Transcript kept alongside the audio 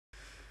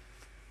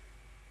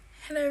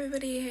Hello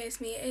everybody, hey, it's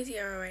me,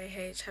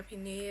 AZROAH, Happy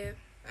New Year.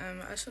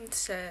 I just wanted to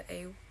share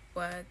a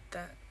word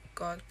that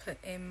God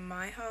put in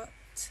my heart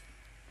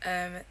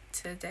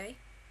today,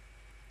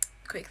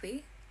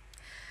 quickly.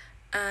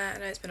 I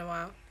know it's been a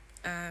while,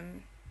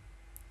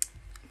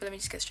 but let me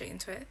just get straight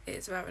into it.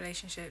 It's about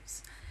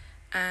relationships,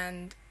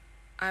 and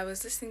I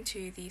was listening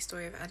to the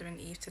story of Adam and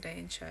Eve today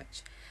in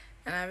church,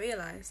 and I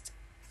realised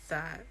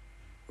that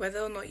whether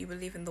or not you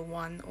believe in the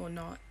one or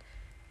not,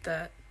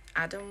 that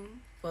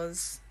Adam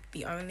was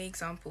the only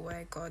example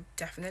where God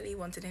definitely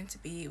wanted him to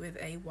be with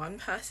a one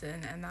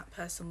person, and that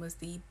person was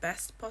the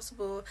best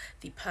possible,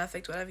 the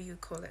perfect, whatever you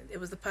would call it. It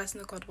was the person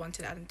that God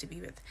wanted Adam to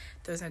be with.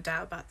 There was no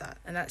doubt about that.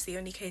 And that's the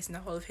only case in the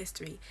whole of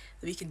history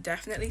that we can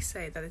definitely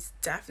say that it's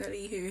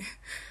definitely who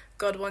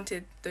God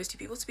wanted those two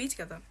people to be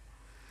together.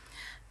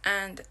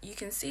 And you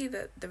can see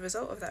that the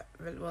result of that,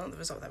 well, not the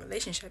result of that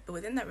relationship, but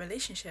within that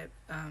relationship,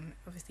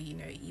 obviously,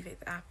 Eve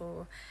ate the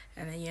apple,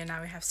 and then,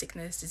 now we have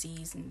sickness,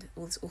 disease, and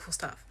all this awful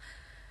stuff.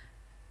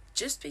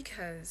 Just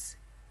because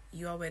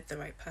you are with the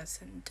right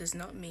person does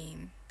not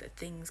mean that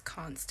things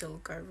can't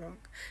still go wrong.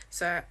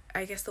 So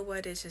I guess the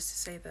word is just to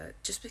say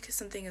that just because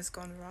something has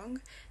gone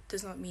wrong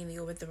does not mean that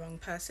you're with the wrong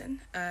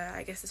person.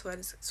 I guess this word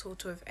is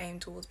sort of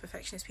aimed towards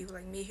perfectionist people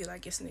like me who,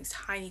 like, if something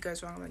tiny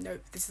goes wrong, I'm like,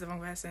 nope, this is the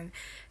wrong person.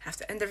 I have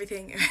to end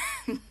everything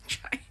and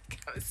try and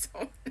go with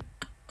someone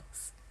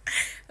else.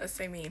 That's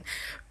so mean.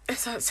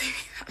 It's not saying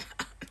that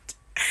loud.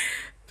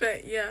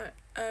 But yeah,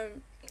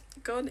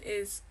 God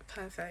is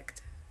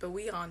perfect, but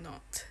we are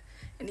not.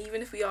 And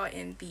even if we are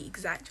in the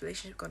exact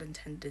relationship God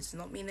intended, it does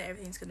not mean that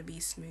everything's going to be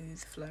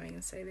smooth, flowing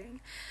and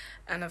sailing.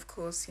 And of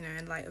course,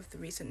 in light of the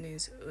recent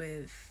news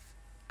with,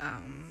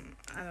 I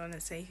don't want to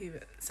say who,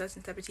 but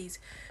certain celebrities.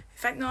 In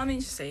fact, no, I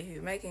mean just say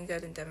who. Meagan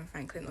and Devon,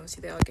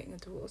 obviously they are getting a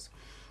divorce.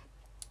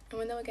 And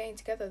when they were getting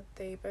together,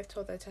 they both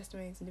told their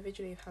testimonies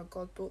individually of how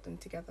God brought them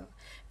together.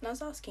 And I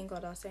was asking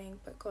God, I was saying,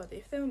 but God,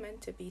 if they were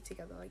meant to be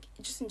together, like,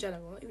 just in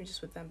general, not even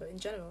just with them, but in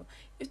general,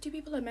 if two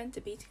people are meant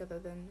to be together,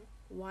 then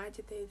why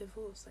did they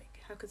divorce?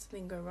 Like, how could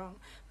something go wrong?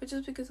 But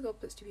just because God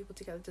puts two people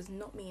together does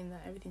not mean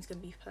that everything's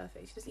going to be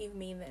perfect. It doesn't even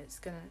mean that it's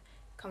going to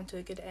come to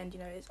a good end.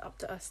 It's up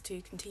to us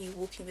to continue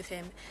walking with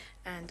him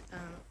and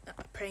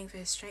praying for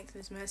his strength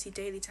and his mercy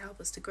daily to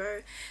help us to grow,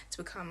 to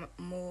become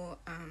more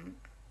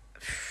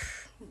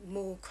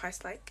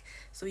Christ-like,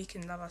 so we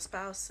can love our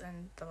spouse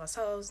and love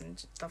ourselves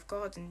and love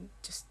God and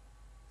just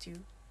do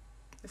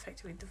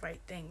effectively the right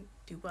thing,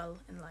 do well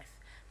in life.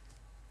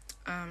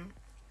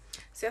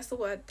 So that's the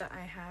word that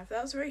I have.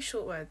 That was a very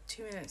short word,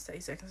 2 minutes 30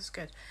 seconds was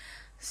good.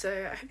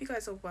 So I hope you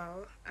guys are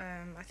well.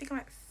 I think I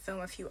might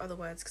film a few other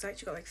words because I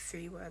actually got like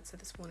 3 words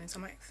this morning, so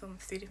I might film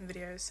 3 different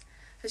videos.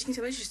 As you can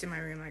tell, it's just in my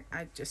room. Like,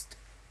 I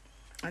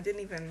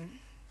didn't even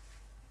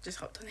just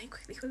hopped on it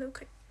quickly, a little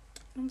quick.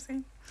 You know what I'm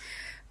saying?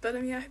 But I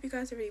hope you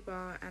guys are really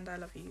well, and I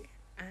love you,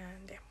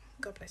 and yeah,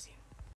 God bless you.